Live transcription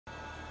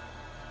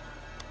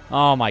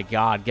Oh my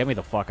god, get me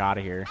the fuck out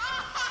of here.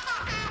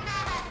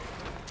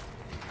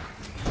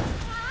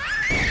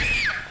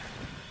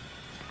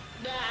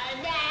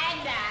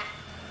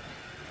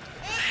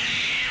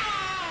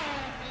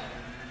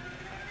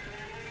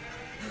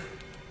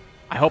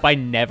 I hope I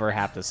never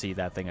have to see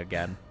that thing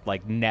again.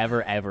 Like,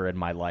 never ever in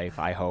my life,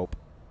 I hope.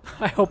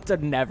 I hope to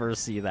never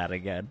see that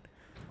again.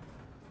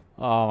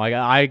 Oh my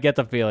god, I get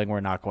the feeling we're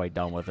not quite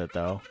done with it,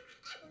 though.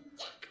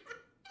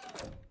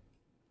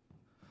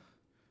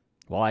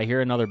 Well, I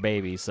hear another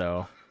baby,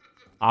 so...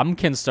 I'm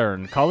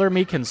concerned. Color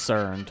me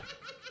concerned.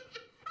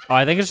 Oh,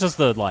 I think it's just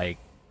the, like,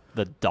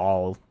 the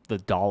doll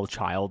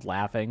child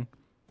laughing.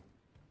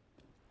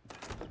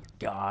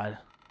 God.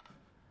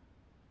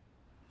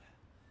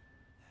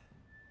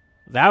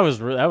 That was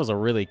a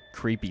really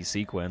creepy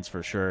sequence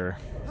for sure.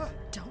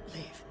 Don't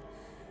leave.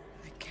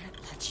 I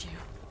can't let you.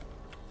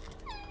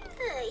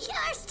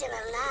 You're still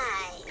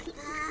alive,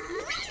 huh?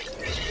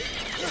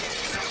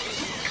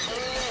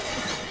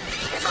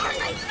 Before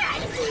my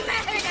friends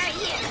murder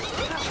you!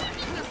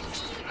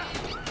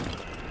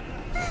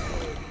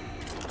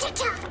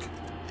 Tick-tock!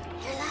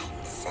 Your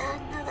life, son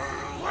of I.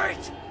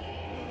 Wait!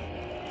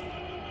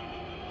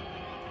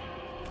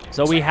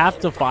 So we have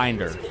to find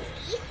her.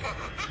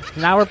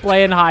 Now we're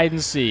playing hide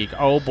and seek.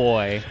 Oh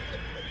boy.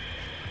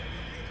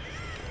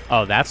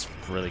 Oh, that's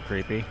really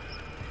creepy.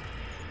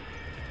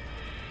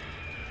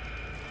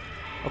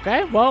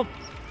 Okay, well.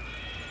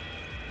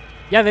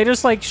 Yeah, they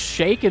just like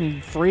shake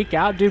and freak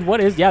out. Dude, what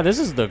is... Yeah, this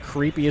is the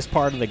creepiest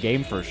part of the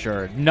game for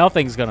sure.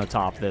 Nothing's gonna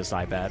top this,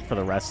 I bet, for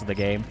the rest of the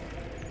game.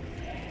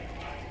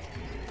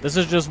 This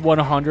is just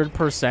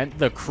 100%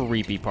 the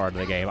creepy part of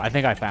the game. I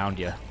think I found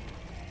you.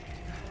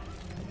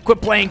 Quit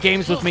playing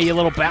games with me, you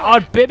little oh,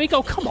 Bibby,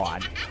 oh, come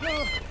on.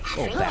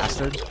 Little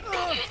bastard. Rose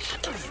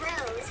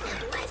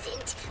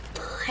wasn't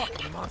born.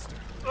 Fucking monster.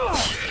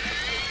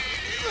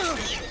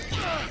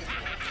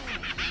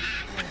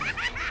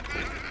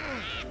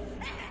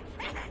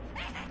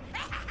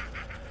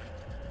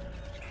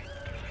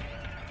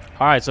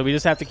 Alright, so we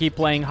just have to keep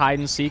playing hide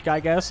and seek,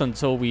 I guess,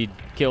 until we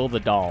kill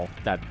the doll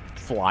that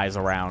flies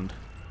around.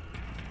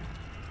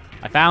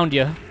 I found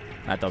you.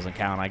 That doesn't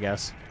count, I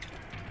guess.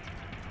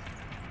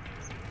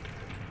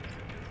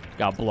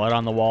 Got blood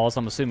on the walls.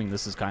 I'm assuming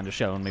this is kind of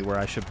showing me where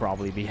I should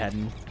probably be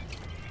heading.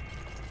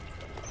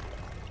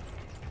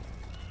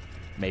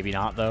 Maybe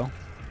not, though.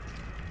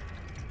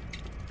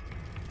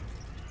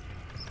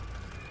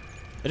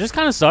 It just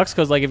kind of sucks,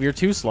 because, like, if you're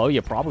too slow,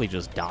 you probably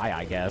just die,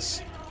 I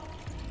guess.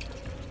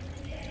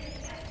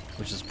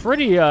 Which is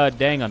pretty,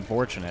 dang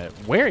unfortunate.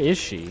 Where is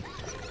she?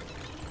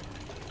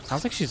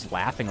 Sounds like she's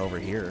laughing over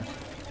here.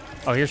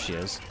 Oh, here she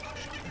is.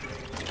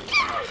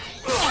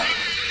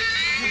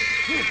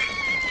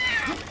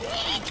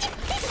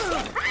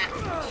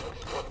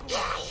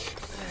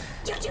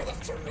 You do this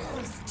to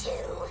Rose,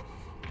 too.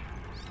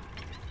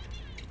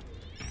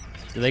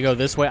 Do they go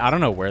this way? I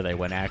don't know where they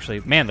went, actually.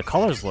 Man, the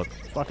colors look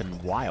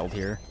fucking wild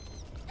here.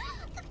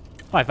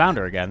 Oh, I found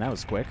her again. That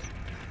was quick.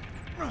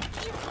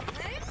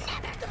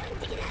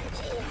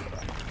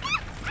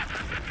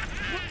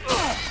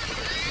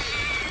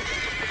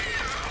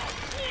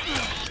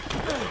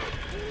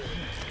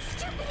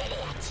 Stupid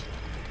idiot.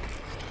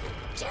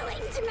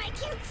 Doing to my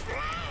cute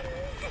friends.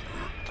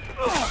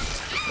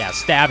 Yeah,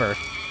 stab her.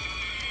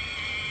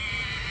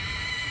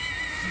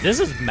 This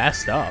is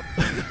messed up.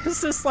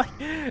 This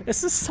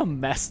is some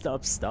messed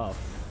up stuff.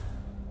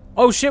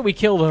 Oh shit, we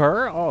killed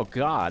her? Oh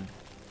god.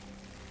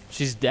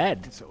 She's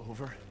dead. It's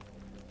over.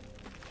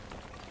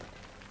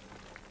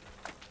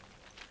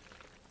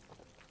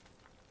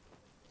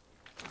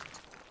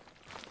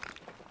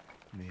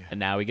 Mia, And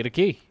now we get a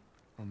key.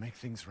 I'll make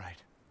things right.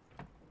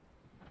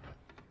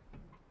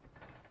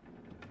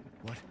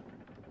 What?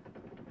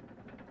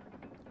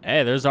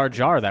 Hey, there's our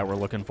jar that we're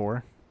looking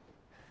for.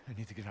 I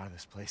need to get out of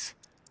this place.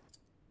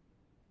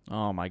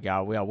 Oh my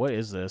god, yeah, what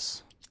is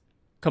this?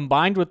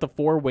 Combined with the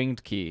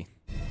 4-winged key.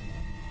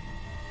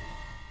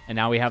 And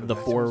now we have the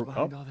So 4... who's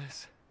behind Oh. all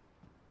this?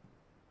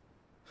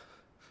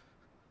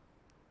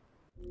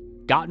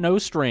 Got no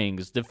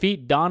strings.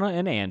 Defeat Donna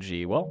and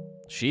Angie. Well,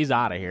 she's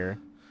out of here.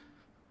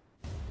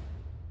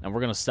 And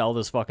we're gonna sell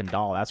this fucking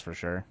doll, that's for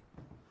sure.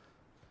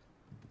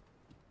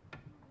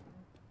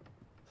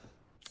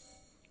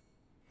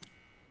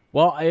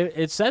 Well,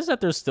 it says that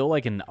there's still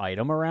like an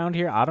item around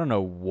here. I don't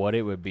know what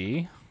it would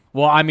be.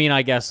 Well, I mean,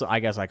 I guess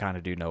I kind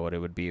of do know what it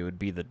would be. It would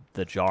be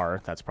the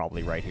jar that's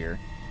probably right here.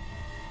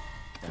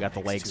 We got the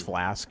Lakes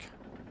flask.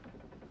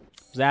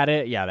 Is that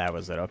it? Yeah, that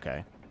was it.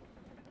 Okay.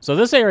 So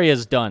this area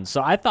is done.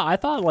 So I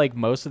thought like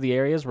most of the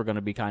areas were going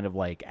to be kind of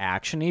like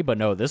actiony, but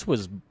no, this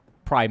was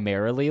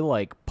primarily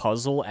like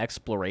puzzle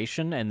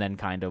exploration and then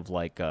kind of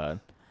like a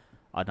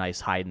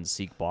nice hide and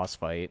seek boss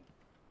fight.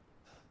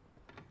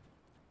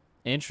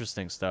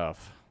 Interesting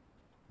stuff.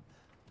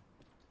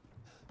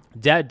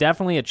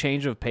 Definitely a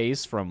change of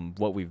pace from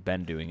what we've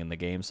been doing in the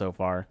game so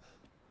far.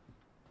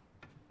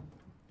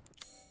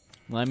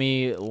 Let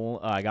me...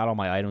 I got all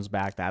my items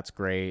back. That's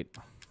great.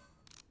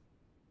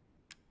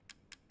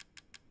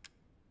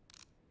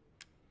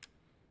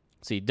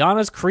 See,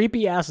 Donna's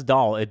creepy-ass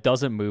doll, it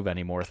doesn't move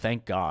anymore,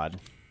 thank God.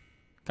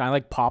 Can I,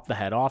 like, pop the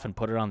head off and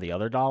put it on the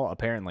other doll?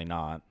 Apparently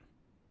not.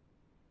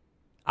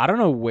 I don't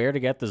know where to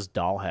get this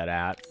doll head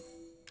at.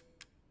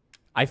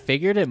 I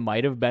figured it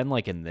might have been,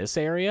 like, in this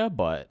area,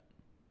 but...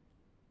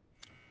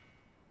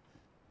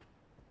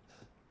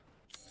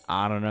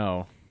 I don't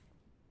know.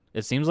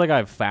 It seems like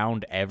I've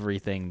found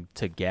everything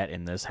to get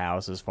in this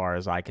house as far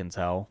as I can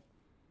tell.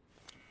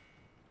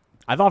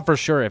 I thought for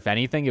sure, if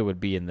anything, it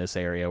would be in this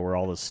area where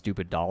all the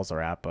stupid dolls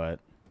are at, but...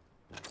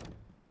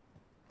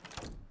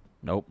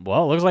 Nope.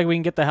 Well, it looks like we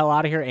can get the hell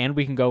out of here, and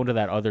we can go into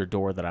that other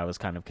door that I was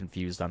kind of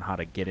confused on how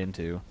to get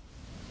into.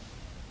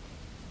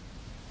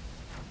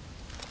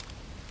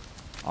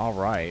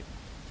 Alright.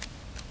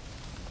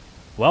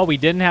 Well, we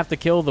didn't have to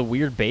kill the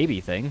weird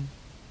baby thing.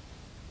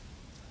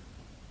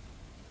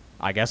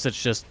 I guess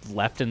it's just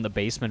left in the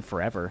basement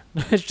forever.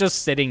 It's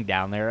just sitting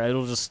down there.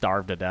 It'll just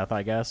starve to death,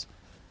 I guess.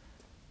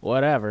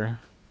 Whatever.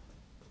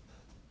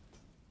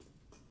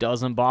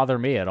 Doesn't bother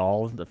me at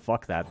all.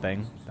 Fuck that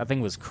thing. That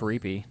thing was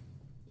creepy.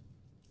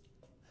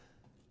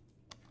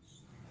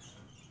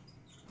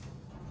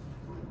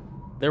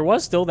 There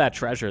was still that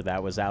treasure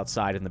that was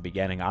outside in the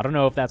beginning. I don't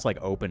know if that's,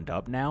 like, opened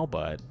up now,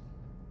 but...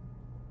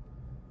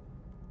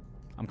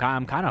 I'm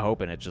kind of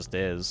hoping it just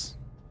is.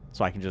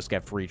 So I can just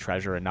get free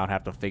treasure and not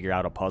have to figure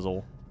out a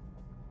puzzle.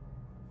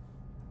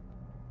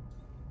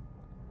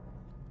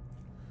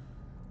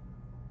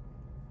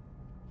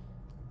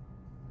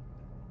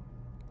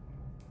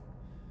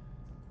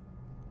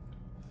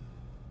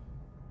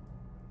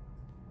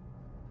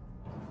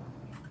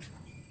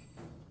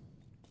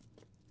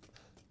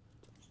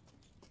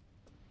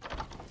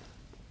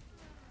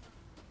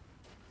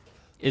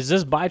 Is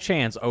this by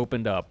chance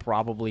opened up?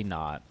 Probably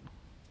not.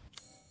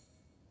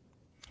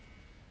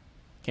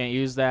 Can't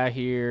use that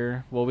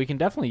here. Well, we can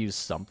definitely use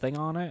something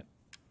on it.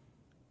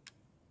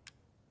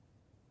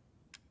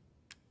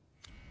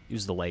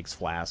 Use the legs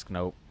flask.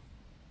 Nope.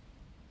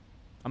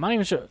 I'm not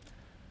even sure.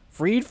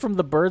 Freed from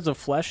the birds of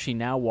flesh, she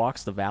now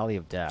walks the valley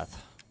of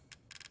death.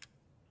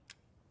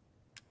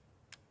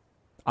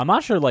 I'm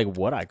not sure, like,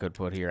 what I could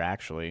put here,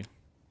 actually.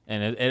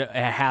 And it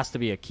has to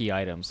be a key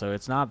item, so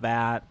it's not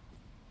that.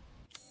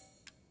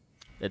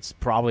 It's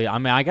probably... I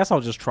mean, I guess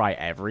I'll just try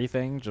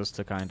everything just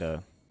to kind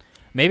of...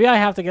 Maybe I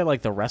have to get,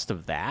 like, the rest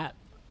of that.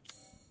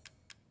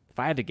 If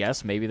I had to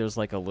guess, maybe there's,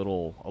 like, a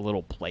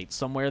little plate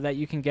somewhere that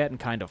you can get and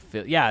kind of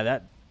fill... Yeah,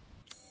 that...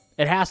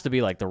 It has to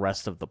be, like, the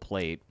rest of the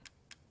plate.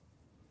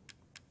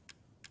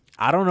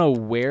 I don't know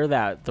where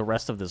the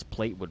rest of this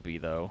plate would be,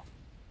 though.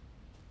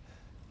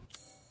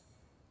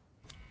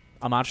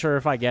 I'm not sure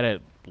if I get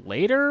it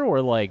later,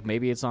 or, like,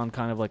 maybe it's on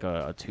kind of, like,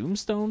 a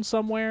tombstone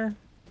somewhere.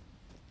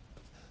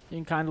 You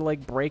can kind of,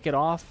 like, break it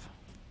off.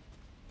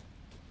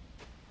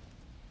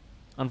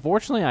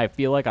 Unfortunately, I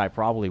feel like I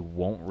probably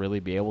won't really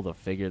be able to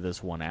figure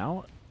this one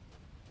out.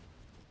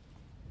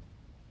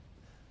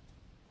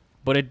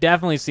 But it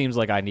definitely seems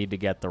like I need to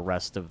get the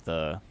rest of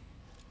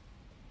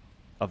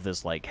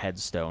this, like,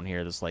 headstone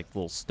here. This, like,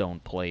 little stone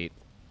plate.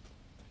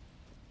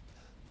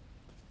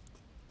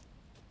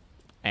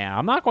 And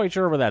I'm not quite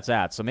sure where that's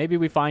at, so maybe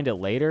we find it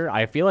later.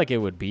 I feel like it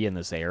would be in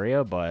this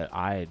area, but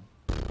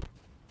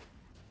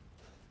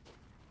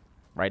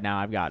right now,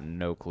 I've got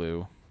no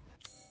clue.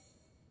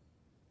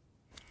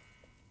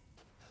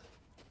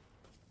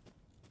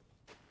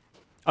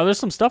 Oh, there's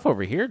some stuff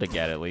over here to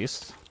get, at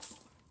least.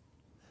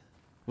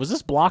 Was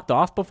this blocked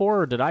off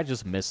before, or did I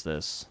just miss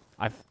this?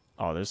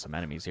 Oh, there's some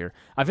enemies here.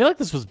 I feel like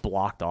this was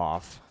blocked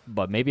off,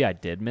 but maybe I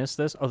did miss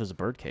this. Oh, there's a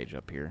birdcage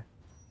up here.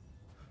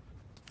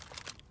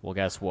 Well,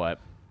 guess what?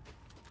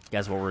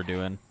 Guess what we're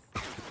doing?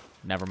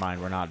 Never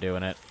mind, we're not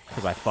doing it,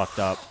 because I fucked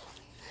up.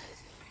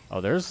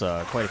 Oh, there's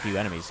quite a few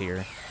enemies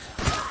here.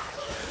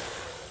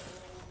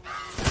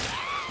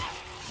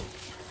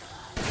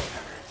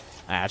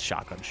 That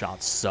shotgun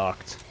shot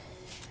sucked.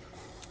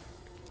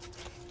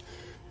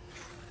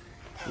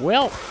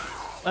 Well,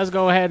 let's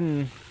go ahead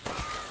and...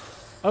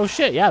 Oh,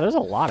 shit, yeah, there's a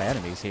lot of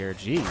enemies here.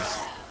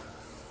 Jeez.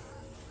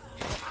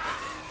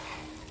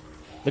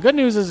 The good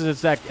news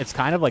is that it's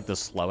kind of like the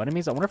slow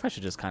enemies. I wonder if I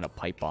should just kind of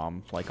pipe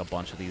bomb, like, a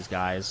bunch of these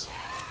guys.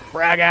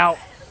 Frag out!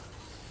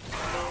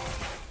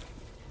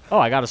 Oh,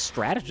 I got a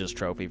strategist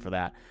trophy for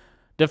that.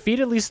 Defeat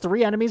at least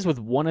 3 enemies with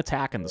 1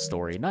 attack in the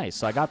story. Nice.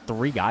 So I got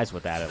 3 guys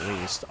with that at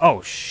least.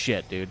 Oh,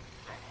 shit, dude.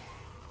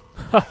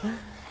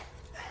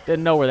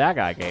 Didn't know where that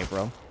guy came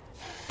from.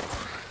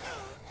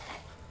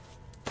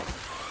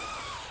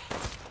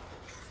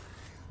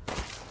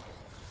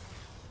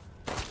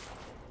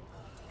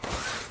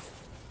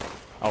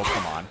 Oh,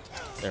 come on.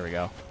 There we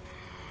go.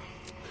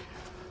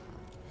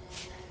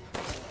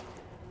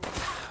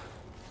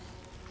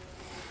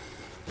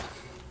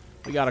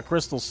 We got a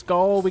crystal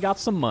skull. We got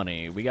some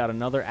money. We got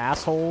another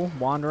asshole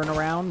wandering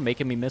around,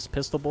 making me miss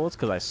pistol bullets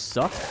because I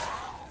suck.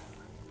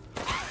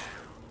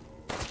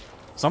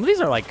 Some of these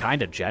are, like,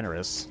 kind of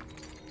generous.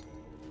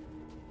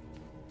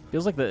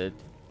 Feels like the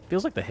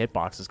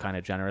hitbox is kind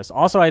of generous.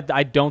 Also,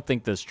 I don't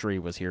think this tree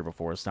was here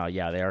before. So now,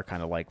 yeah, they are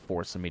kind of, like,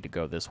 forcing me to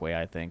go this way,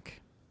 I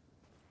think.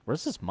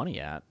 Where's this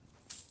money at?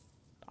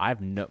 I have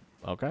no...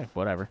 Okay,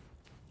 whatever.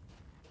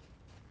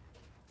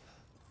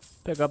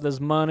 Pick up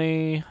this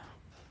money.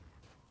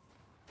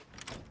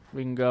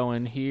 We can go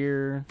in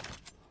here.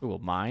 Ooh, a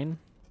mine.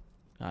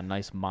 A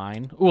nice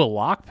mine. Ooh, a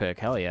lockpick.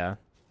 Hell yeah.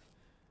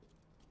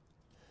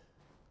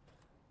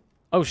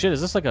 Oh, shit.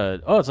 Is this like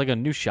a... Oh, it's like a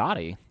new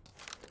shotty.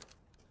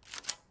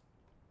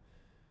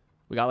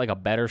 We got like a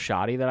better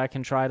shotty that I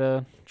can try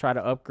to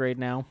upgrade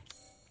now.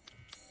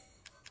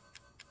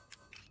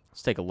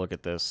 Let's take a look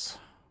at this.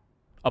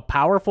 A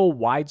powerful,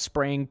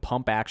 wide-spraying,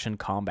 pump-action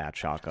combat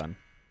shotgun.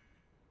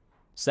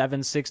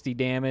 760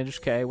 damage.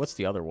 Okay, what's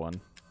the other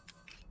one?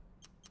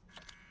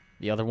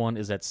 The other one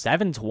is at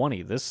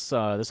 720. This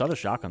other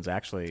shotgun's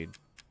actually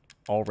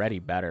already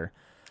better.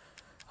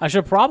 I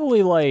should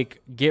probably,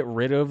 like, get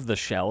rid of the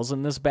shells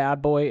in this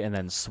bad boy and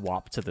then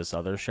swap to this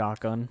other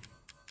shotgun.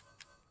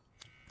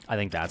 I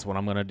think that's what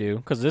I'm going to do,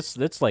 because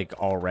it's, like,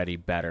 already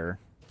better.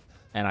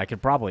 And I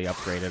could probably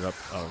upgrade it up.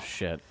 Oh,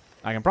 shit.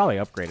 I can probably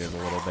upgrade it a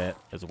little bit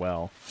as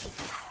well.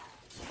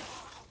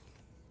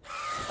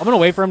 I'm going to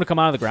wait for him to come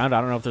out of the ground.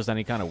 I don't know if there's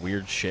any kind of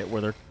weird shit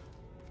where they're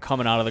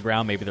coming out of the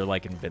ground. Maybe they're,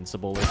 like,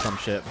 invincible or some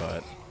shit,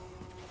 but...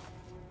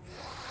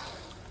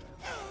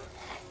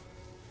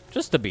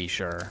 just to be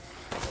sure.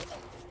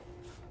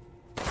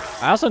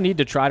 I also need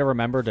to try to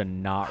remember to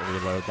not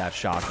reload that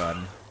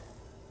shotgun.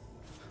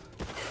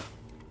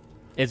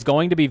 It's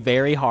going to be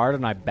very hard,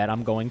 and I bet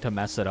I'm going to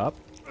mess it up.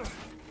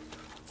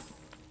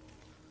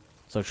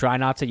 So try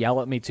not to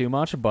yell at me too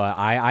much, but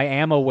I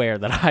am aware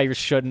that I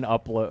shouldn't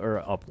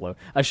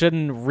I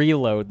shouldn't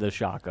reload the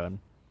shotgun.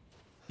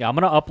 Yeah, I'm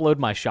going to upload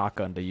my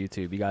shotgun to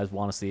YouTube. You guys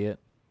want to see it?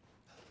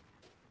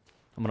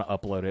 I'm going to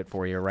upload it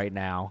for you right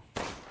now.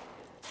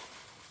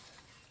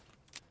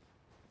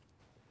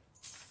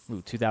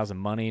 Ooh, 2,000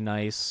 money,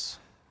 nice.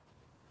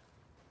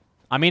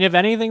 I mean, if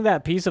anything,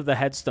 that piece of the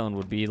headstone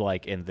would be,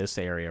 like, in this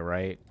area,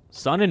 right?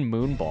 Sun and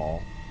Moon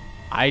Ball.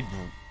 I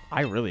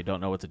really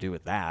don't know what to do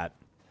with that.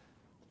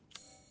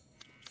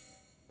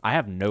 I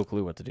have no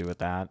clue what to do with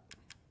that.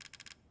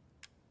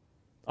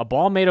 A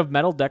ball made of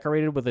metal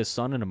decorated with a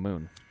sun and a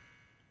moon.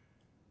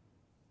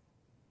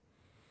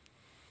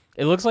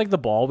 It looks like the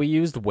ball we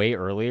used way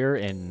earlier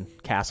in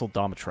Castle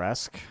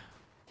Domitresque,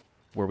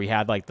 where we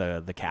had, like,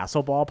 the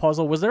castle ball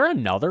puzzle. Was there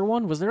another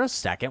one? Was there a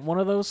second one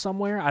of those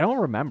somewhere? I don't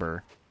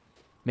remember.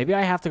 Maybe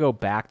I have to go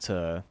back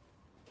to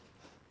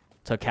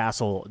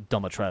Castle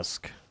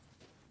Domitresque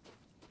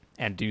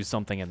and do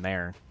something in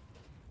there.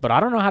 But I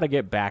don't know how to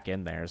get back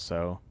in there,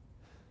 so...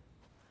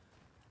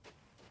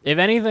 if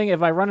anything,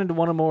 if I run into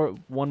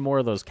one more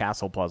of those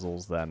castle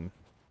puzzles, then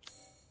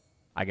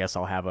I guess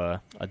I'll have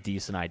a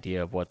decent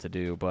idea of what to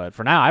do. But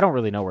for now, I don't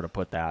really know where to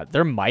put that.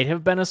 There might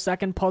have been a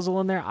second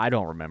puzzle in there. I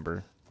don't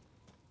remember.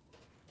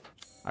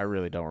 I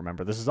really don't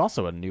remember. This is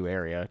also a new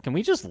area. Can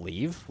we just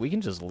leave? We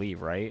can just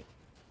leave, right?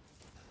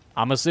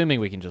 I'm assuming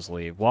we can just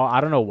leave. Well,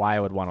 I don't know why I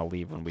would want to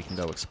leave when we can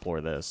go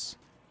explore this.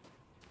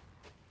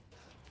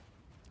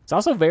 It's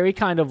also very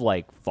kind of,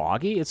 like,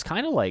 foggy. It's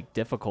kind of, like,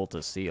 difficult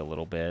to see a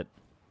little bit.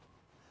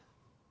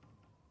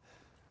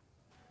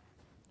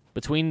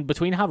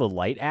 Between how the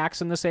light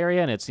acts in this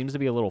area, and it seems to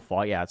be a little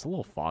foggy. Yeah, it's a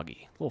little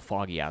foggy. A little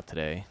foggy out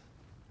today.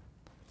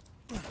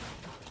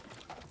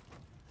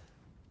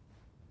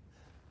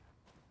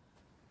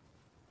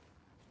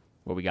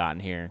 What we got in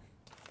here?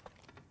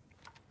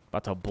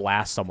 About to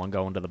blast someone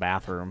going to the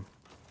bathroom.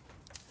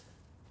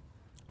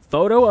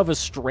 Photo of a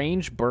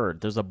strange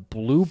bird. There's a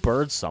blue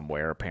bird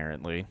somewhere,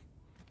 apparently,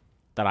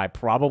 that I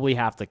probably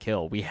have to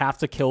kill. We have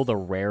to kill the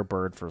rare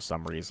bird for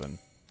some reason.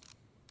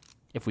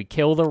 If we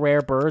kill the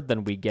rare bird,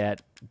 then we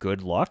get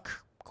good luck?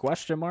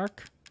 Question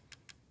mark.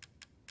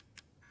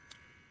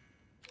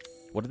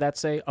 What did that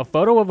say? A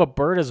photo of a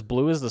bird as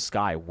blue as the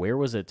sky. Where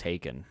was it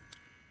taken?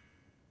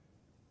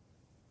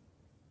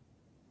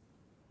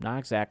 Not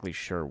exactly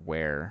sure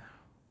where.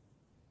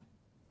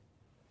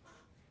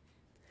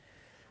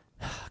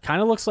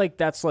 Kind of looks like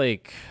that's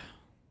like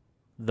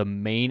the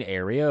main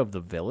area of the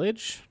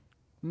village.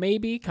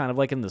 Maybe. Kind of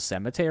like in the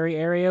cemetery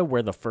area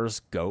where the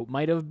first goat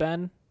might have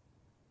been.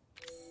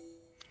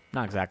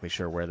 Not exactly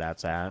sure where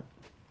that's at.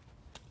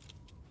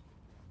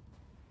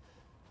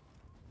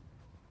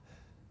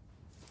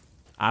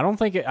 I don't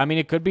think it... I mean,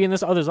 it could be in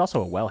this... Oh, there's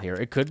also a well here.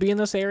 It could be in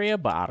this area,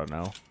 but I don't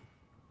know.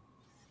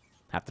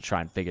 Have to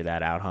try and figure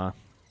that out, huh?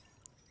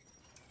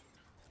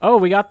 Oh,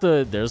 we got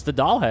the... There's the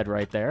doll head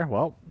right there.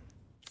 Well,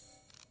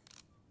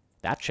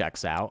 that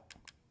checks out.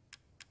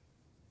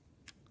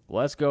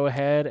 Let's go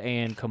ahead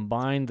and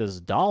combine this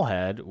doll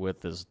head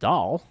with this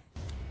doll.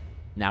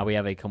 Now we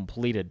have a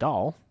completed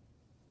doll.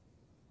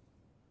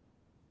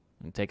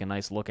 And take a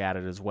nice look at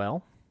it as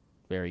well.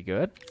 Very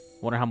good.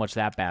 Wonder how much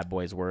that bad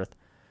boy's worth.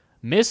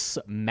 Miss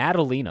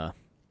Madalena.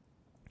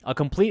 A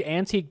complete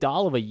antique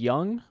doll of a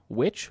young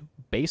witch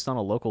based on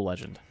a local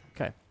legend.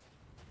 Okay.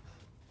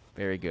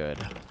 Very good.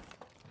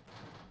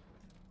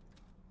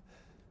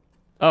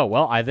 Oh,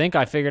 well, I think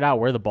I figured out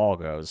where the ball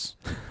goes.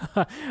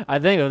 I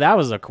think that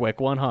was a quick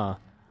one, huh?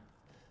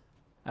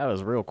 That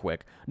was real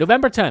quick.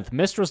 November 10th.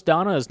 Mistress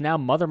Donna is now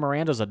Mother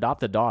Miranda's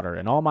adopted daughter.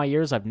 In all my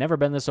years, I've never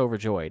been this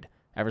overjoyed.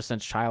 Ever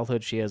since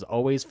childhood, she has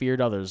always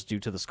feared others due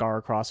to the scar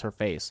across her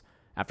face.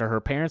 After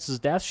her parents'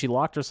 death, she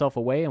locked herself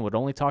away and would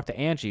only talk to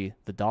Angie,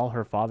 the doll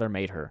her father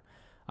made her.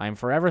 I am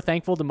forever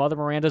thankful to Mother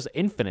Miranda's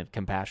infinite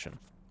compassion.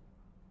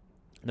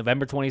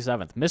 November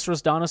 27th.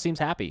 Mistress Donna seems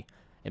happy.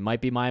 It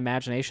might be my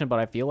imagination, but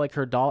I feel like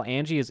her doll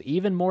Angie is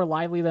even more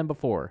lively than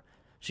before.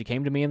 She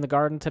came to me in the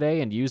garden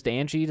today and used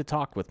Angie to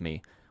talk with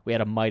me. We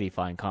had a mighty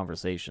fine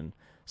conversation.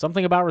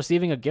 Something about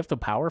receiving a gift of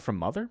power from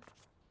Mother?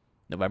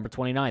 November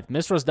 29th.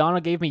 Mistress Donna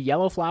gave me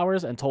yellow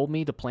flowers and told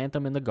me to plant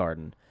them in the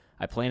garden.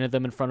 I planted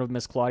them in front of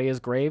Miss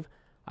Claudia's grave.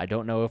 I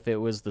don't know if it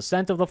was the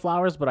scent of the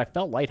flowers, but I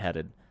felt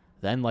lightheaded.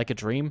 Then, like a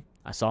dream,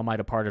 I saw my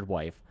departed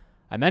wife.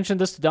 I mentioned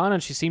this to Donna,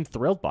 and she seemed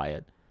thrilled by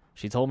it.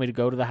 She told me to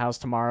go to the house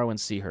tomorrow and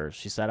see her.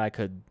 She said I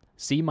could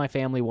see my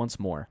family once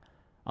more.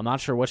 I'm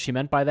not sure what she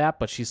meant by that,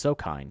 but she's so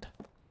kind.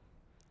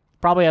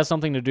 Probably has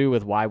something to do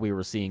with why we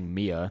were seeing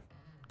Mia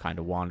kind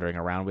of wandering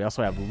around. We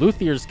also have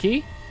Luthier's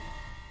key.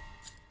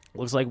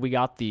 Looks like we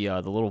got the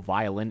little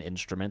violin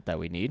instrument that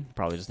we need.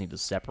 Probably just need to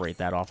separate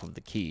that off of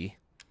the key.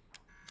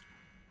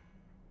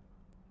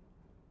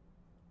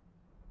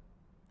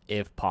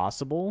 If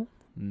possible.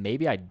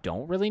 Maybe I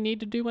don't really need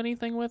to do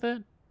anything with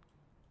it.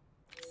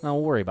 No,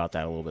 we'll worry about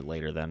that a little bit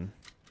later then.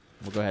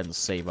 We'll go ahead and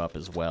save up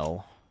as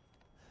well.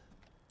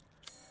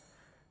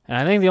 And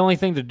I think the only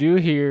thing to do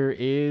here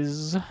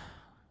is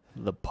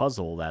the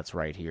puzzle that's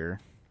right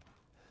here.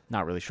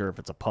 Not really sure if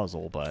it's a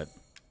puzzle, but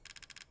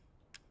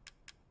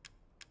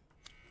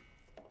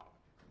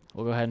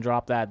we'll go ahead and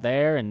drop that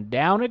there, and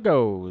down it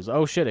goes.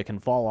 Oh shit, it can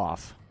fall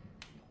off.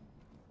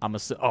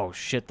 Oh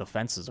shit, the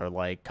fences are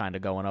like kind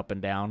of going up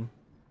and down.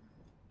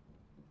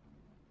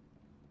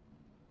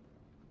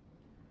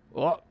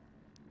 Oh,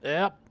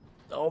 yep.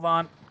 Hold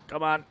on.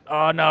 Come on.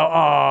 Oh no.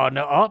 Oh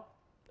no. Oh,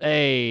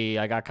 hey,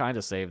 I got kind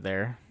of saved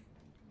there.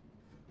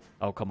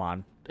 Oh, come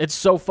on. It's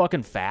so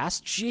fucking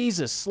fast.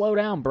 Jesus, slow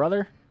down,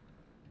 brother.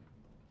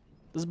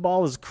 This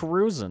ball is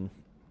cruising.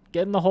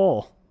 Get in the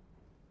hole.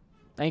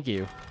 Thank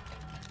you.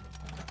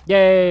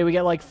 Yay, we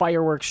get like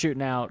fireworks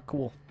shooting out.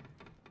 Cool.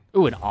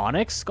 Ooh, an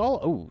onyx skull?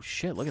 Oh,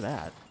 shit, look at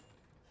that.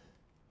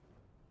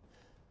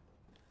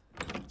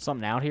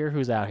 Something out here?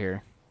 Who's out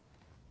here?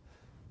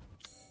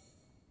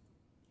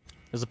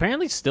 There's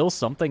apparently still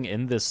something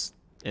in this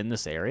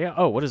area.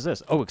 Oh, what is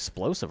this? Oh,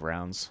 explosive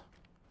rounds.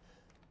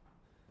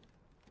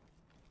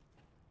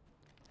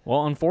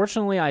 Well,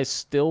 unfortunately, I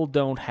still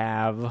don't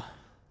have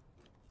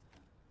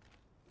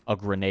a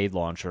grenade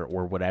launcher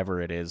or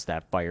whatever it is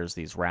that fires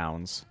these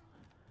rounds.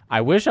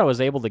 I wish I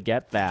was able to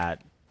get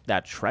that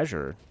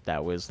treasure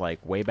that was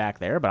like way back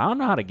there, but I don't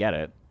know how to get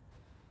it.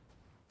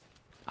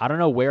 I don't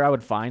know where I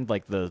would find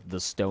like the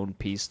stone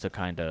piece to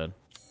kind of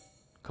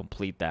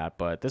complete that,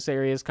 but this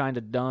area is kind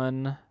of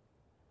done.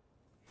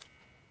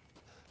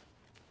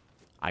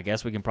 I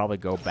guess we can probably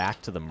go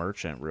back to the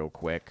merchant real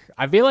quick.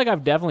 I feel like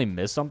I've definitely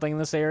missed something in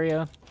this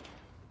area.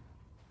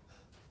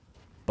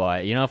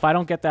 But, you know, if I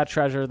don't get that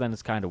treasure, then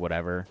it's kind of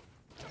whatever.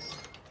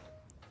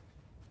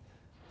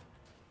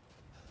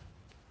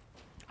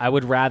 I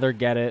would rather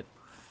get it.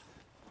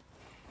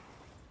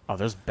 Oh,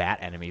 there's bat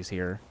enemies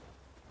here.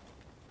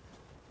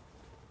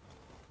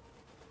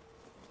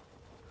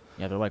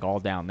 Yeah, they're like all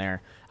down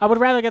there. I would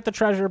rather get the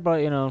treasure,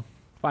 but, you know,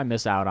 if I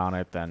miss out on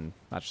it, then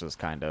that's just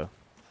kind of...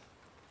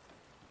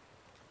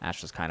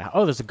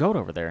 Oh, there's a goat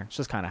over there. It's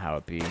just kind of how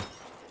it be.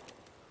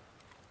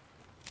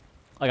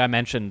 Like I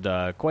mentioned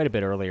quite a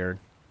bit earlier,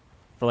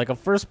 for like a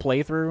first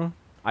playthrough,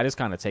 I just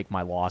kind of take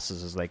my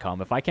losses as they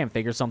come. If I can't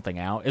figure something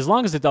out, as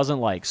long as it doesn't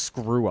like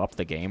screw up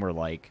the game or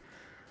like,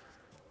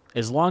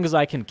 as long as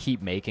I can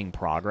keep making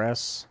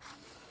progress.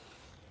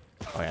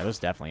 Oh yeah, there's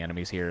definitely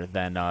enemies here.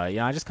 Then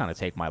yeah, I just kind of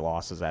take my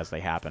losses as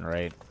they happen,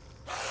 right?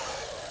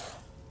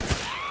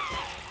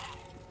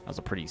 That was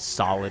a pretty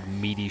solid,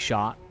 meaty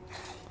shot.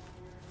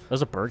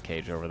 There's a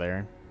birdcage over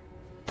there.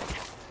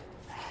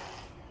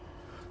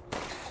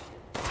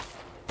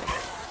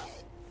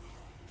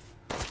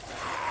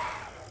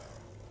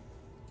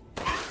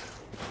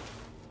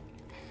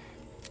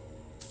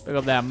 Pick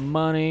up that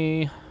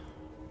money.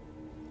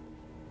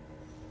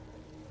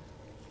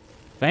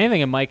 If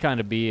anything, it might kind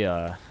of be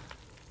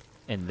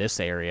in this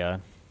area.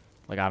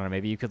 Like, I don't know,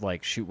 maybe you could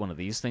like shoot one of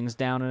these things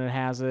down and it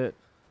has it.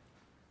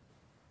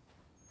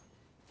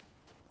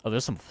 Oh,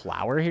 there's some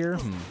flour here?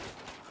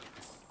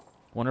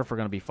 Wonder if we're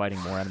going to be fighting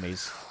more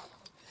enemies.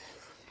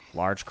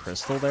 Large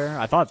crystal there?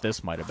 I thought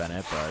this might have been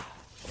it, but...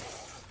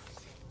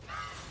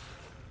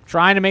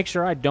 Trying to make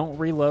sure I don't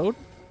reload.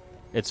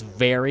 It's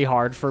very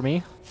hard for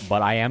me,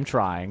 but I am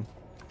trying.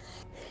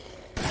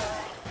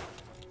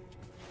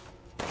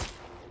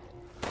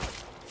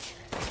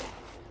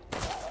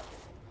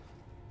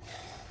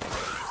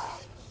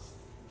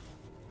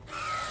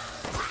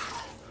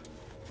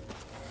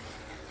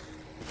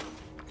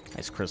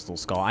 Nice crystal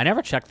skull. I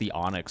never checked the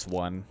onyx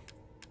one.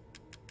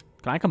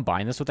 Can I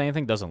combine this with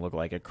anything? Doesn't look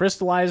like it.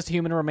 Crystallized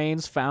human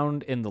remains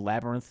found in the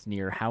labyrinth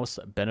near House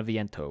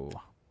Beneviento.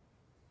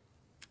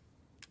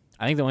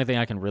 I think the only thing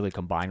I can really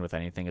combine with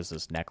anything is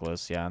this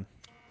necklace, yeah.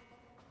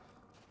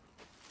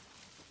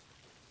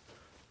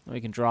 We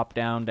can drop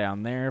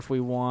down there if we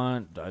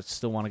want. I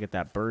still want to get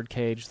that bird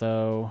cage,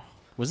 though.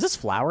 Was this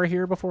flower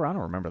here before? I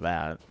don't remember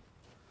that.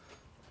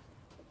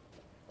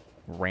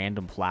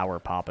 Random flower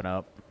popping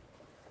up.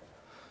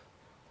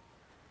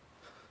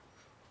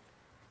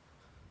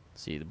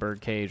 See the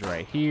bird cage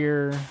right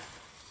here.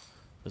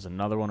 There's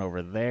another one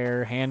over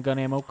there. Handgun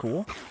ammo,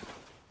 cool.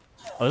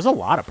 Oh, there's a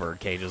lot of bird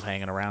cages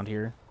hanging around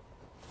here.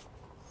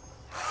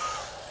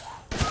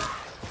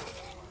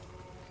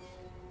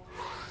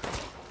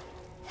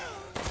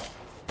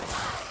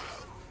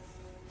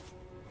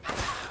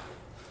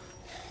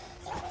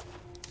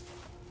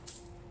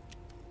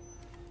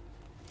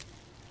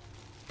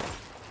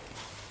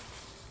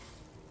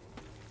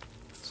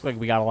 Looks like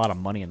we got a lot of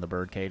money in the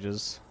bird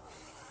cages.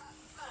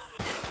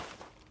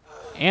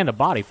 And a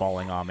body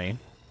falling on me.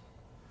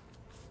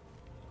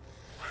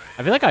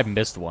 I feel like I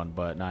missed one,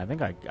 but no, I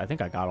think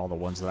I got all the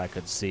ones that I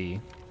could see.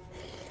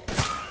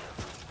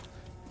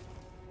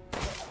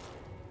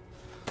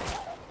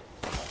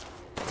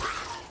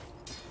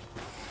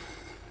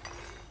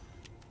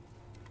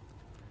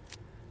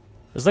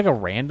 There's like a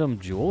random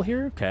jewel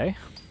here? Okay.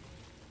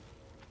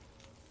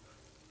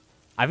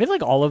 I feel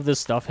like all of this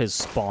stuff has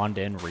spawned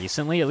in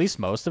recently, at least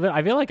most of it.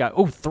 I feel like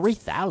oh,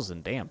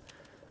 3,000, damn.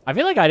 I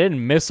feel like I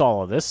didn't miss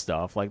all of this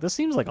stuff. Like, this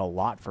seems like a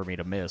lot for me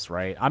to miss,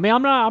 right? I mean,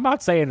 I'm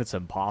not saying it's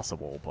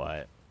impossible,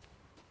 but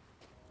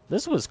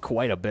this was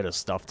quite a bit of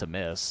stuff to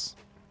miss.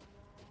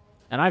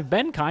 And I've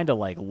been kind of,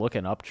 like,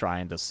 looking up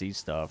trying to see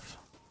stuff.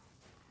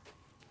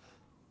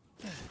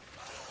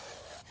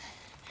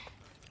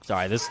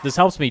 Sorry, this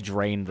helps me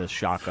drain the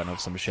shotgun of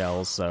some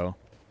shells, so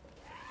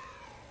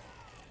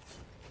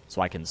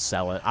I can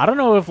sell it. I don't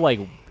know if, like,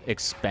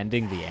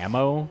 expending the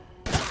ammo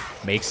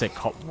makes it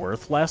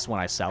worth less when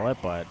I sell it,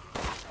 but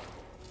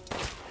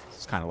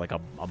it's kind of like a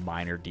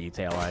minor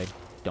detail I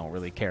don't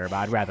really care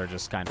about. I'd rather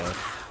just kind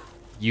of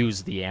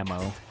use the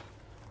ammo.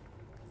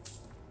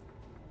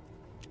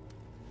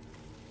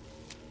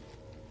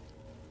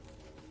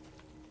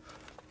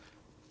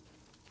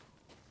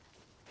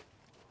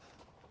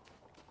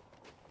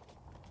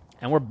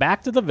 And we're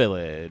back to the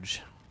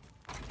village.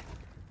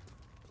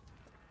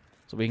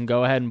 So we can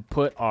go ahead and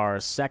put our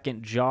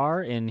second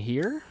jar in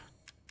here.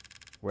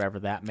 Wherever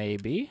that may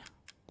be.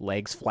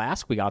 Legs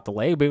flask. We got the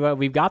leg.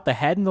 We've got the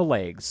head and the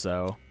legs,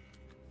 so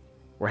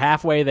we're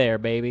halfway there,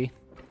 baby.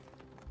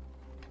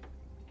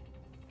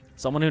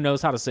 Someone who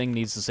knows how to sing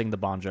needs to sing the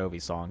Bon Jovi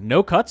song.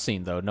 No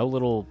cutscene, though. No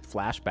little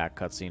flashback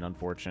cutscene,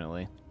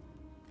 unfortunately.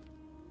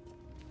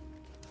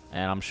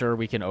 And I'm sure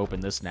we can open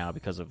this now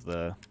because of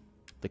the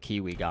key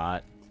we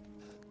got.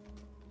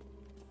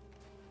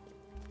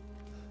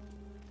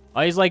 Oh,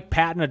 he's like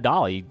patting a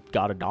doll. He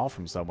got a doll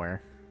from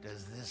somewhere.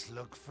 Does this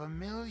look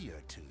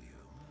familiar to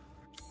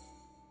you?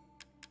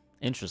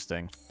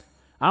 Interesting.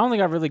 I don't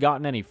think I've really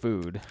gotten any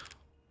food.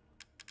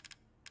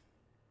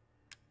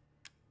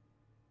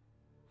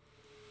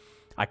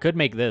 I could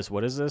make this.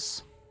 What is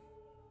this?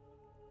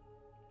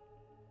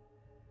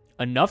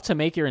 Enough to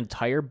make your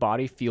entire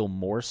body feel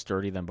more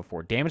sturdy than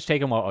before. Damage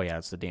taken while... Oh, yeah,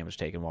 it's the damage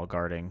taken while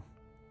guarding.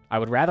 I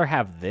would rather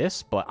have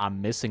this, but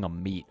I'm missing a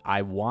meat.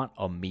 I want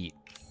a meat.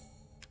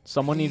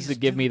 Someone needs to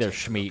give me their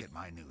schmeat.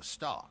 My new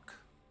stock.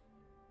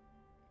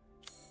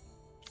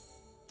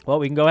 Well,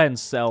 we can go ahead and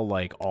sell,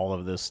 like, all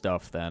of this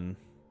stuff, then.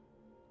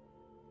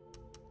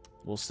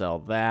 We'll sell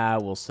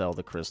that. We'll sell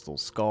the crystal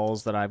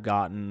skulls that I've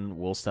gotten.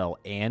 We'll sell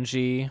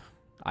Angie.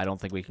 I don't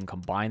think we can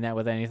combine that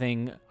with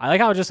anything. I like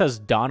how it just says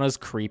Donna's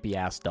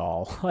creepy-ass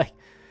doll. Like,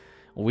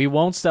 we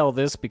won't sell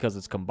this because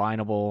it's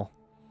combinable.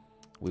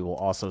 We will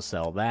also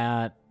sell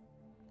that.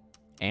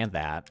 And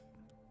that.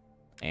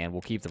 And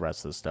we'll keep the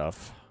rest of the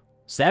stuff.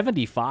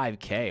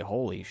 75K.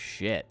 Holy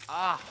shit.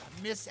 Ah,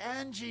 Miss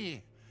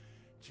Angie.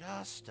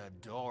 Just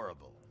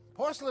adorable.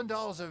 Porcelain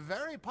dolls are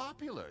very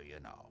popular, you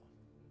know.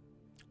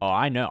 Oh,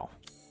 I know.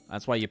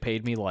 That's why you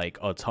paid me, like,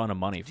 a ton of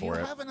money for it.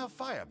 Do you have enough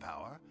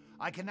firepower?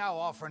 I can now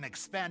offer an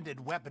expanded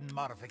weapon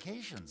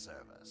modification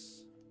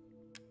service.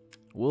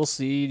 We'll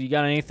see. You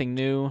got anything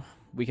new?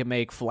 We can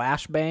make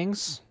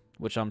flashbangs,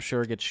 which I'm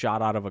sure gets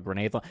shot out of a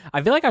grenade launcher.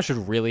 I feel like I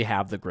should really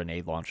have the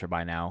grenade launcher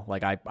by now.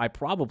 Like, I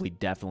probably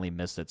definitely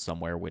missed it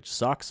somewhere, which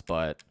sucks,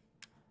 but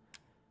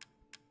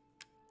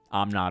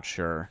I'm not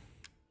sure.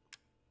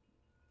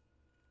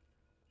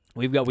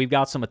 We've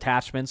got some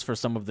attachments for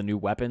some of the new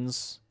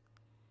weapons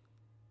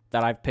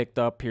that I've picked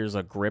up. Here's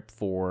a grip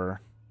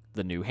for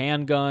the new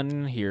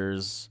handgun.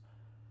 Here's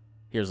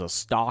a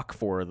stock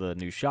for the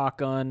new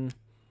shotgun.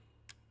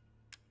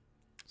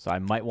 So I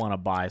might want to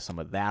buy some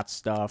of that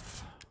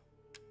stuff.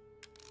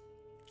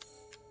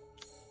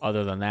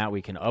 Other than that,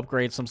 we can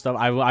upgrade some stuff.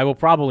 I will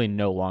probably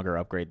no longer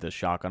upgrade this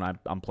shotgun.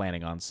 I'm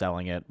planning on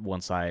selling it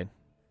once I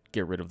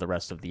get rid of the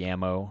rest of the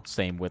ammo.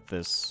 Same with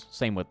this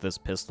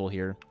pistol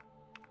here.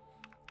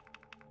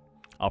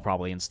 I'll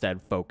probably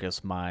instead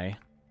focus my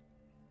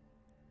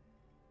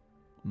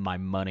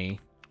money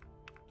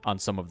on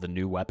some of the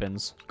new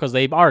weapons, because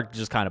they are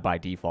just kind of by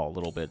default a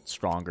little bit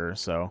stronger.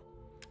 So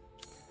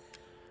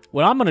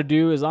what I'm going to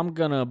do is I'm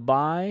going to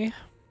buy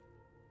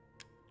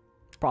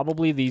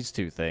probably these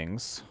two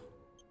things.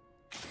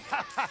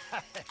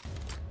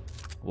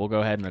 We'll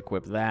go ahead and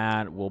equip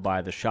that. We'll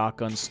buy the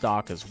shotgun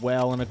stock as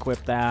well and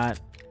equip that.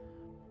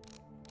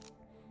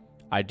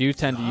 I do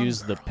tend to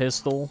use the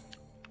pistol.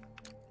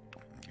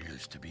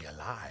 Used to be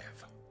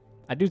alive.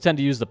 I do tend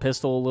to use the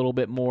pistol a little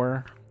bit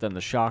more than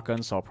the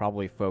shotgun, so I'll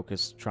probably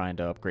focus trying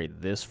to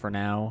upgrade this for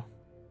now.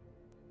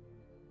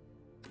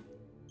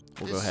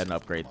 We'll go ahead and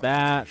upgrade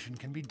that.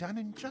 Can be done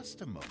in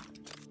just a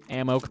moment.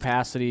 Ammo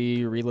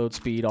capacity, reload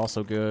speed,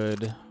 also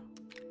good.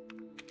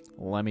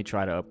 Let me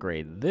try to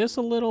upgrade this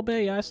a little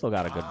bit. Yeah, I still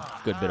got a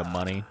good bit of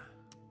money.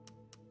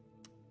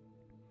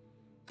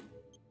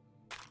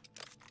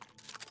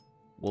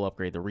 We'll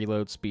upgrade the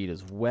reload speed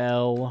as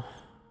well.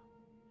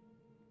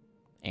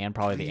 And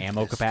probably the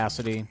ammo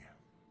capacity.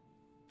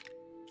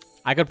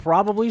 I could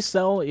probably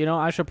sell, you know,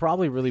 I should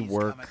probably really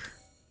work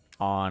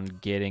on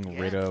getting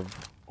rid of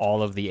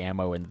all of the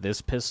ammo in this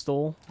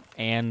pistol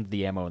and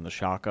the ammo in the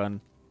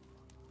shotgun.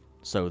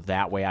 So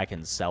that way I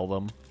can sell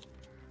them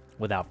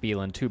without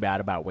feeling too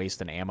bad about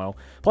wasting ammo.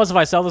 Plus, if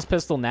I sell this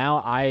pistol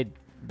now,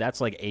 that's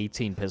like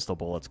 18 pistol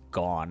bullets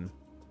gone.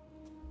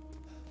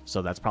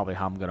 So that's probably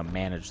how I'm going to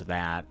manage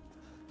that.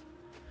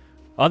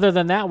 Other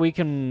than that, we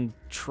can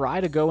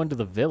try to go into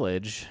the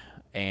village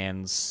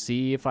and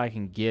see if I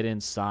can get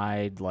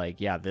inside,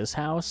 like, yeah, this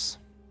house.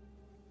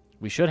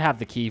 We should have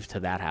the key to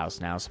that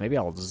house now, so maybe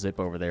I'll zip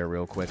over there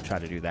real quick, try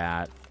to do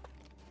that.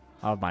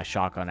 I'll have my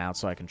shotgun out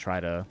so I can try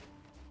to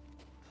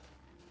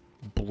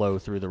blow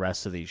through the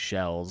rest of these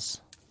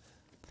shells.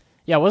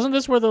 Yeah, wasn't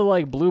this where the,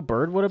 like, blue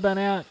bird would have been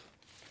at?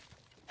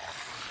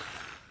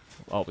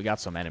 Oh, we got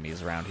some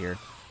enemies around here.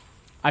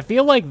 I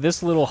feel like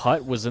this little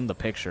hut was in the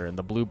picture, and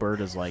the blue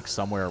bird is, like,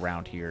 somewhere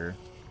around here.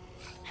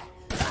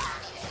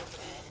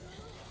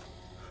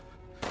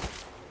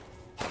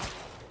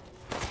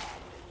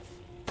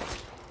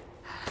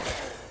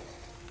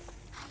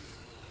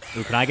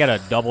 Ooh, can I get a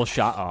double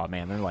shot? Oh,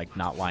 man, they're, like,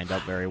 not lined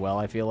up very well,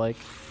 I feel like.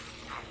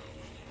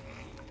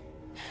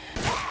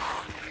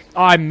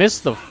 Oh, I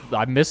missed the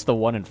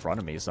one in front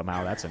of me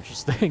somehow. That's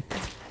interesting.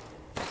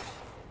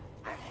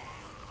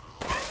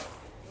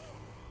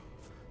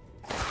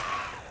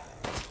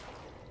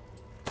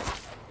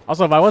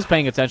 Also, if I was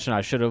paying attention,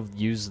 I should have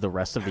used the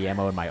rest of the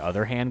ammo in my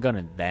other handgun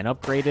and then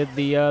upgraded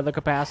the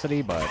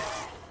capacity, but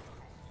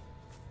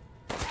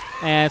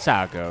it's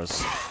how it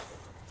goes.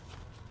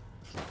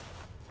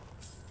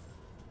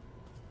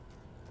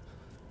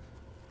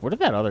 Where did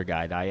that other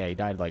guy die? Yeah, he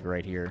died, like,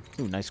 right here.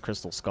 Ooh, nice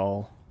crystal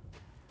skull.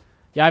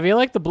 Yeah, I feel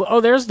like the blue...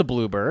 Oh, there's the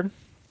bluebird.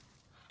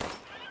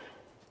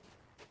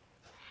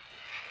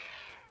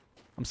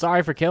 I'm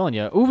sorry for killing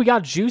you. Ooh, we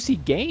got juicy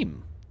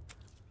game.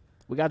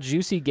 We got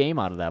juicy game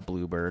out of that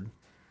bluebird.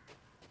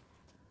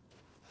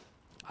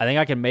 I think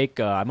I can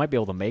make... I might be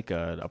able to make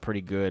a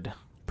pretty good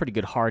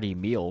hearty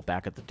meal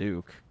back at the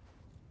Duke.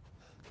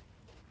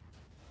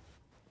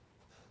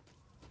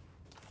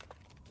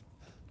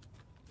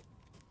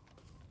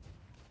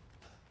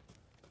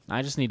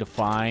 I just need to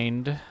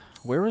find...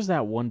 Where was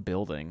that one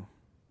building?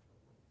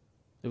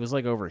 It was,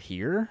 like, over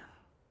here?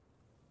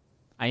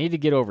 I need to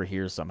get over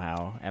here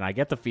somehow. And I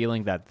get the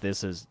feeling that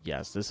this is...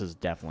 Yes, this is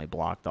definitely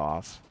blocked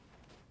off.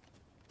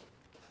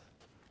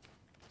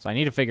 So I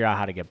need to figure out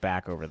how to get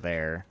back over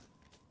there.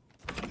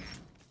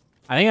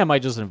 I think that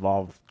might just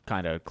involve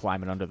kind of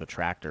climbing under the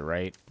tractor,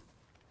 right?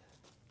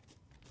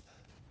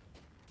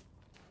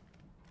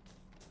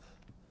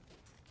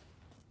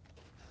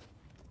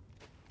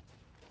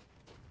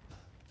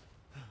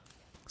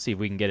 See if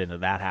we can get into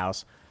that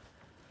house.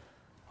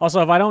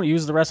 Also, if I don't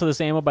use the rest of this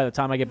ammo by the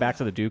time I get back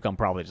to the Duke, I'm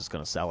probably just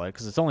going to sell it.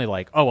 Because it's only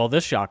like... Oh, well,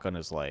 this shotgun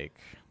is like...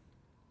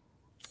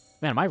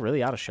 Man, am I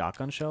really out of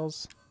shotgun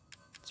shells?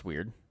 It's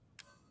weird.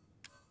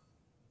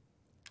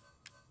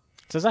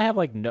 It says I have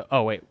like no...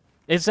 Oh, wait.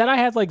 It said I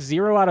had like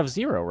 0 out of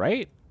 0,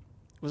 right?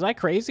 Was I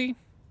crazy?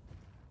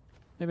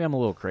 Maybe I'm a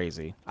little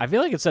crazy. I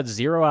feel like it said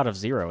 0 out of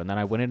 0, and then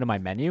I went into my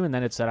menu, and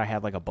then it said I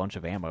had like a bunch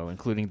of ammo,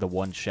 including the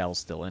one shell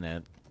still in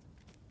it.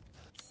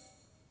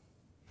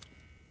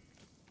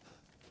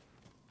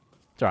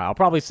 It's alright, I'll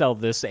probably sell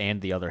this and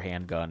the other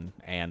handgun,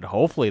 and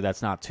hopefully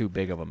that's not too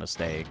big of a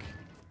mistake.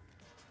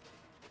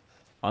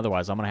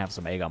 Otherwise, I'm going to have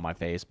some egg on my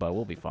face, but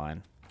we'll be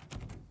fine.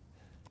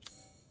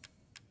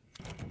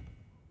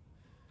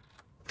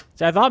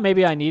 See, I thought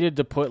maybe I needed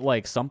to put,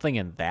 like, something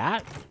in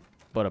that,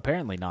 but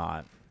apparently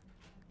not.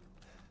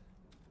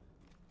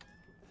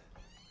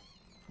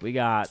 We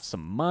got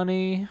some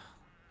money.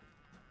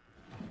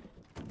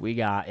 We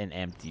got an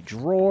empty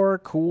drawer.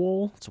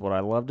 Cool. That's what I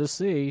love to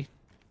see.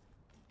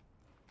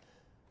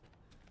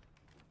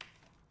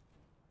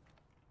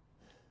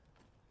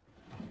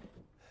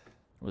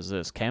 What was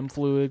this? Chem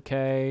fluid,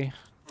 K.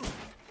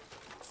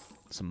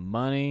 Some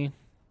money.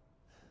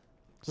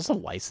 Is this a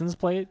license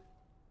plate?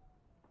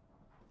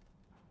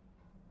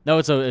 No,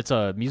 it's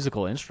a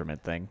musical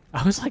instrument thing.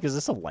 I was like, is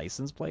this a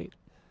license plate?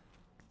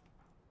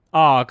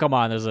 Oh, come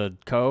on, there's a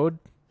code.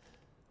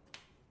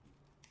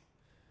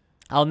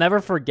 I'll never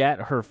forget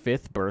her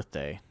 5th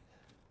birthday.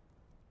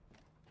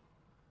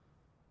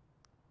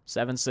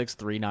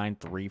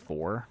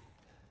 763934.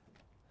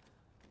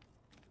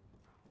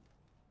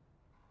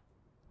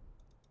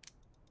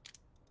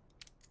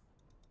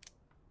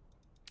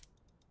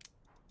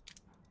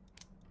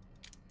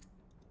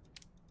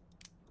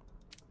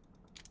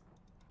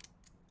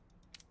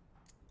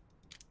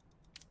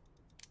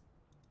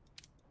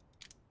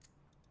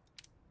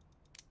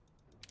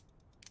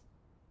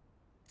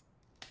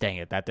 Dang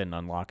it, that didn't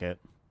unlock it.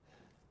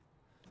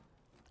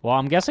 Well,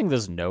 I'm guessing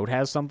this note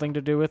has something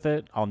to do with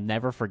it. I'll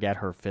never forget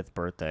her 5th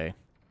birthday.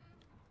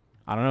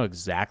 I don't know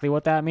exactly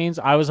what that means.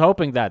 I was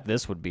hoping that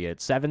this would be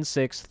it.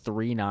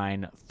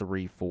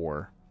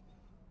 763934.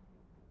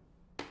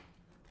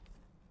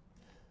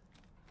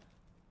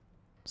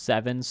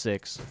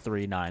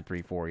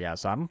 763934. Yeah,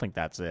 so I don't think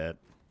that's it.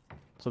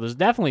 So there's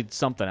definitely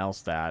something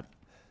else that...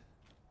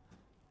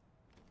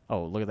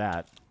 Oh, look at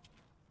that.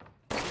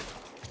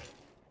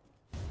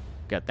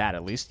 Got that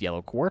at least.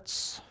 Yellow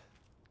quartz.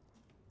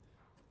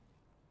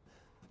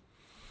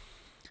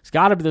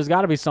 There's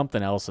gotta be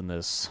something else in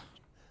this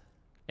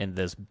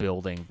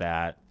building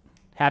that...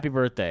 Happy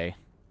birthday.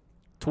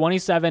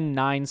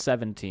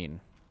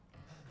 27917.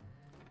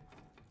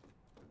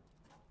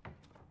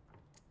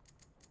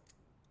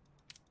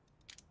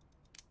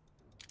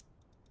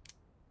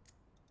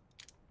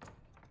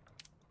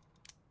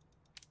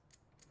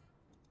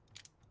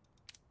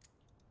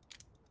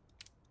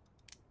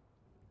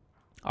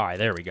 All right,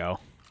 there we go.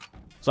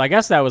 So I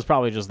guess that was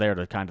probably just there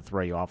to kind of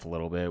throw you off a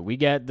little bit. We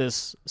get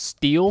this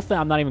steel thing.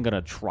 I'm not even going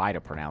to try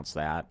to pronounce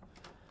that.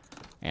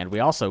 And we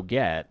also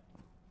get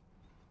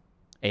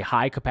a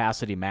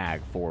high-capacity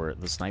mag for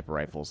the sniper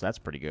rifles. That's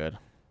pretty good.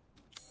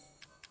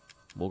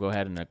 We'll go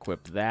ahead and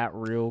equip that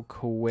real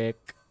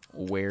quick.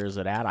 Where's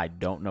it at? I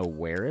don't know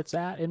where it's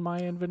at in my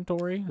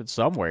inventory. It's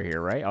somewhere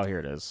here, right? Oh, here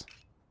it is.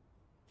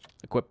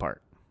 Equip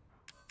part.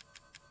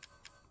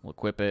 We'll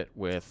equip it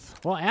with...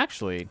 Well,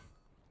 actually...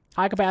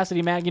 High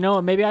capacity mag, you know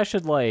what, maybe I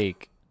should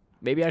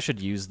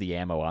use the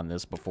ammo on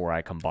this before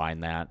I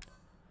combine that.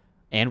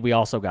 And we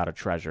also got a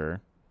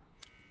treasure.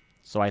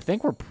 So I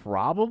think we're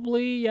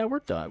probably, yeah, we're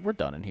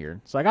done in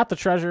here. So I got the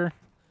treasure.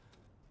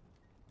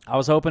 I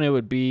was hoping it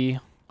would be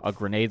a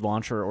grenade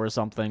launcher or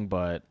something,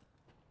 but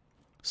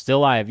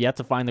still I have yet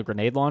to find the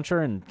grenade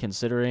launcher, and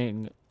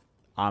considering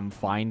I'm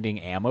finding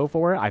ammo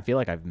for it, I feel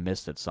like I've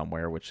missed it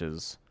somewhere, which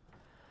is...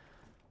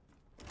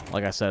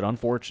 Like I said,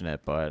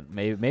 unfortunate, but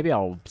maybe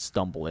I'll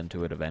stumble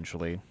into it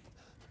eventually.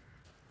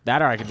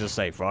 That or I could just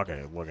say, fuck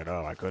it, look it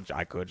up. I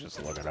could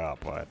just look it up,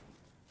 but...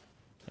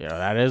 Yeah,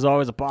 that is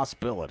always a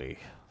possibility.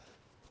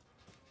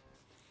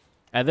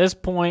 At this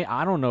point,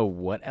 I don't know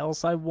what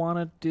else I want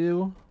to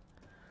do.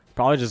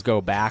 Probably just go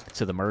back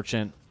to the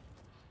merchant.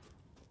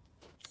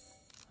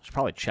 Should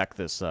probably check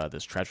this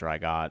this treasure I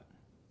got.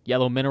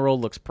 Yellow mineral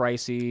looks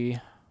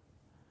pricey.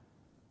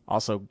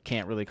 Also,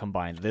 can't really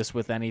combine this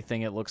with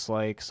anything, it looks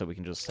like, so we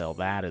can just sell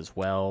that as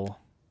well.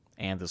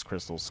 And this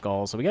crystal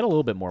skull. So we get a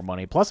little bit more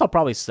money. Plus, I'll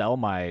probably sell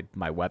my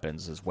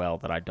weapons as well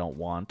that I don't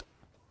want.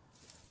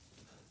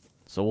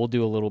 So we'll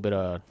do a little bit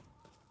of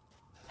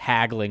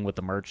haggling with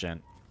the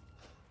merchant.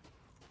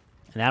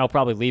 And that'll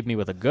probably leave me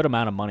with a good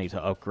amount of money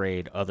to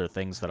upgrade other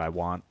things that I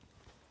want.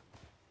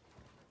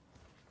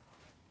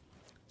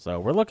 So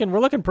we're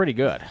looking pretty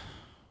good.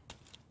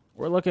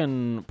 We're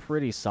looking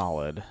pretty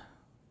solid.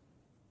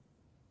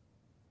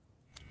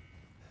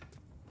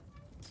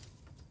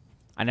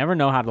 I never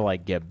know how to,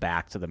 like, get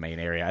back to the main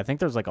area. I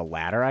think there's, like, a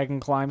ladder I can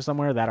climb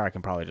somewhere. That or I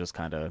can probably just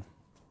kind of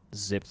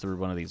zip through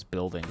one of these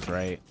buildings,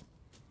 right?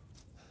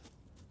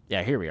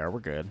 Yeah, here we are. We're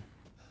good.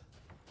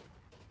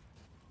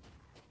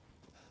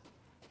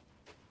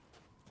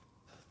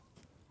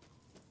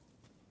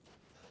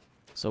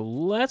 So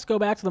let's go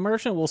back to the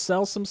merchant. We'll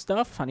sell some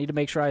stuff. I need to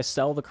make sure I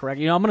sell the correct...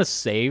 You know, I'm going to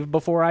save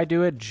before I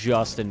do it,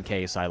 just in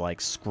case I,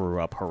 like,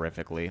 screw up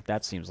horrifically.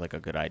 That seems like a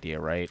good idea,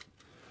 right?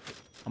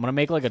 I'm going to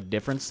make, like, a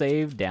different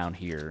save down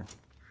here.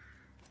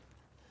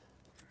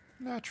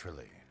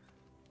 Naturally.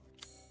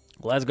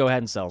 Let's go ahead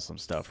and sell some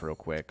stuff real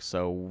quick.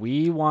 So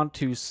we want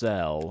to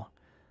sell...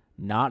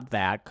 Not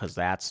that, because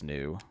that's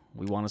new.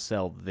 We want to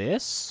sell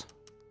this.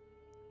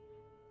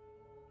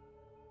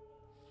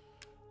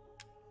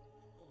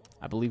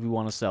 I believe we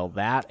want to sell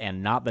that,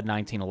 and not the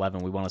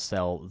 1911. We want to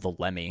sell the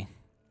Lemmy.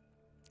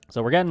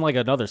 So we're getting, like,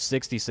 another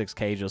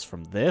 66k just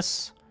from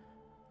this.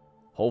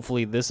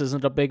 Hopefully this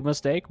isn't a big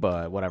mistake,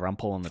 but whatever, I'm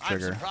pulling the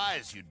trigger. I'm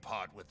surprised you'd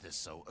part with this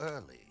so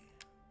early.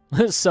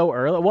 So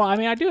early? Well, I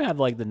mean, I do have,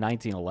 like, the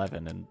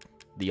 1911 and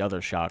the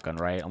other shotgun,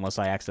 right? Unless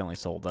I accidentally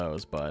sold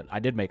those, but I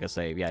did make a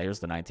save. Yeah, here's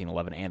the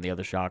 1911 and the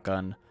other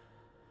shotgun.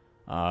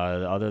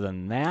 Other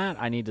than that,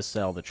 I need to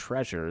sell the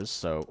treasures,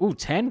 so... Ooh,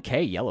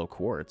 10k yellow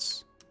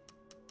quartz.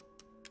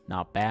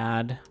 Not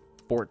bad.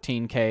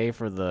 14k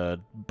for the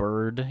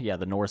bird. Yeah,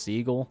 the Norse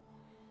eagle.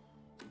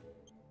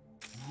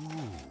 Ooh,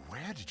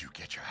 where did you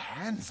get your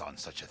hands on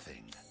such a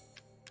thing?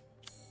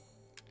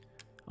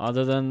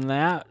 Other than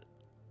that...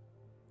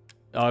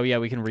 Oh, yeah,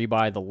 we can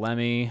rebuy the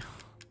Lemmy.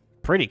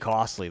 Pretty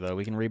costly, though.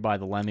 We can rebuy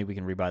the Lemmy. We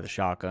can rebuy the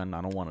shotgun.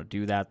 I don't want to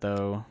do that,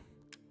 though.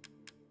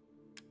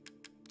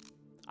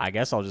 I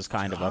guess I'll just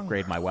kind of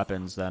upgrade my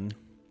weapons, then.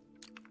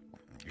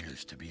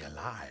 Used to be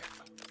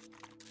alive.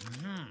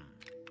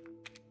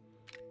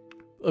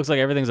 Looks like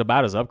everything's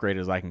about as upgraded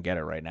as I can get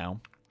it right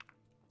now.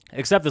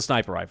 Except the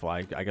sniper rifle.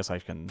 I guess I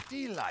can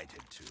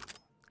Delighted to.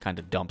 kind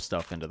of dump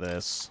stuff into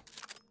this.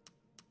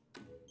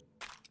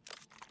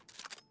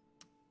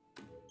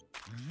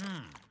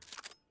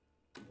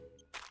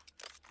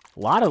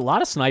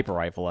 lot of sniper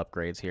rifle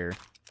upgrades here.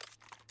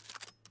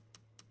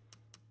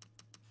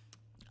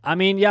 I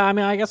mean, yeah,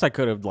 I guess I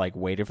could have, like,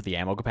 waited for the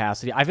ammo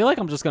capacity. I feel like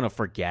I'm just going to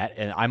forget,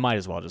 and I might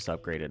as well just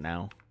upgrade it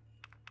now.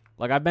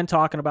 Like, I've been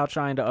talking about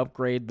trying to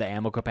upgrade the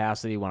ammo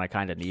capacity when I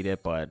kind of need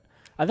it, but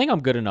I think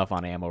I'm good enough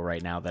on ammo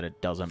right now that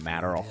it doesn't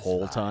matter a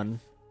whole ton.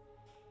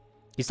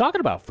 He's talking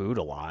about food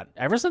a lot.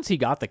 Ever since he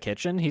got the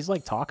kitchen, he's,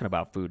 like, talking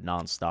about food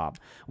nonstop.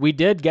 We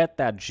did get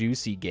that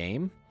juicy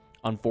game.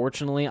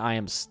 Unfortunately, I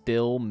am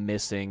still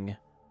missing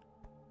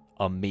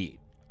a meat.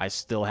 I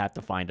still have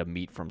to find a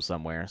meat from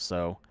somewhere,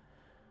 so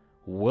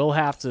we'll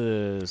have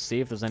to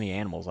see if there's any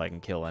animals I can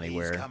kill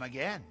anywhere. He's come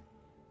again.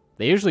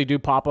 They usually do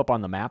pop up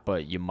on the map,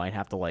 but you might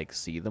have to, like,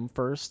 see them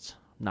first.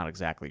 Not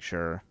exactly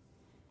sure.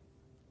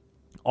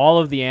 All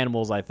of the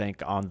animals, I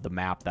think, on the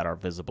map that are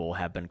visible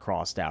have been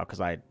crossed out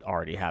because I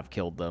already have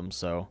killed them,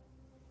 so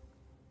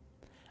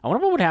I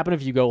wonder what would happen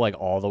if you go, like,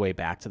 all the way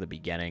back to the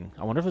beginning.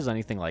 I wonder if there's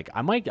anything, like,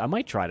 I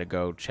might try to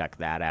go check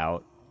that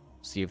out,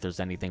 see if there's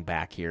anything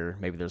back here.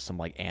 Maybe there's some,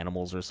 like,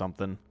 animals or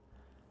something.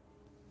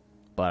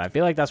 But I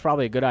feel like that's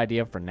probably a good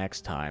idea for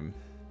next time.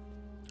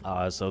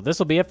 So this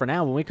will be it for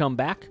now. When we come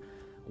back,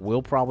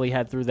 we'll probably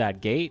head through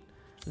that gate.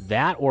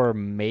 That, or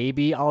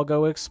maybe I'll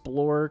go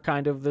explore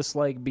kind of this,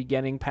 like,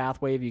 beginning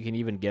pathway if you can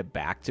even get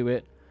back to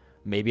it.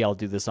 Maybe I'll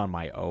do this on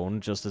my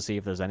own just to see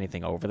if there's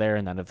anything over there.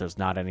 And then if there's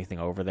not anything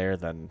over there,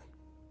 then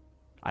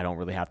I don't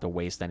really have to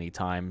waste any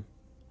time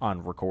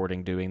on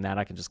recording doing that.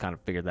 I can just kind of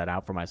figure that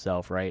out for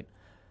myself, right?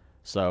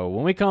 So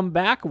when we come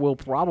back, we'll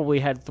probably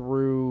head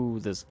through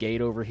this gate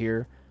over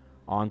here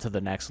on to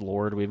the next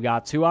Lord. We've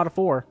got 2 out of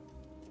 4,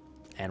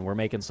 and we're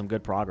making some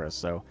good progress.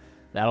 So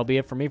that'll be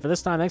it for me for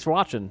this time. Thanks for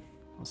watching.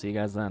 I'll see you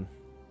guys then.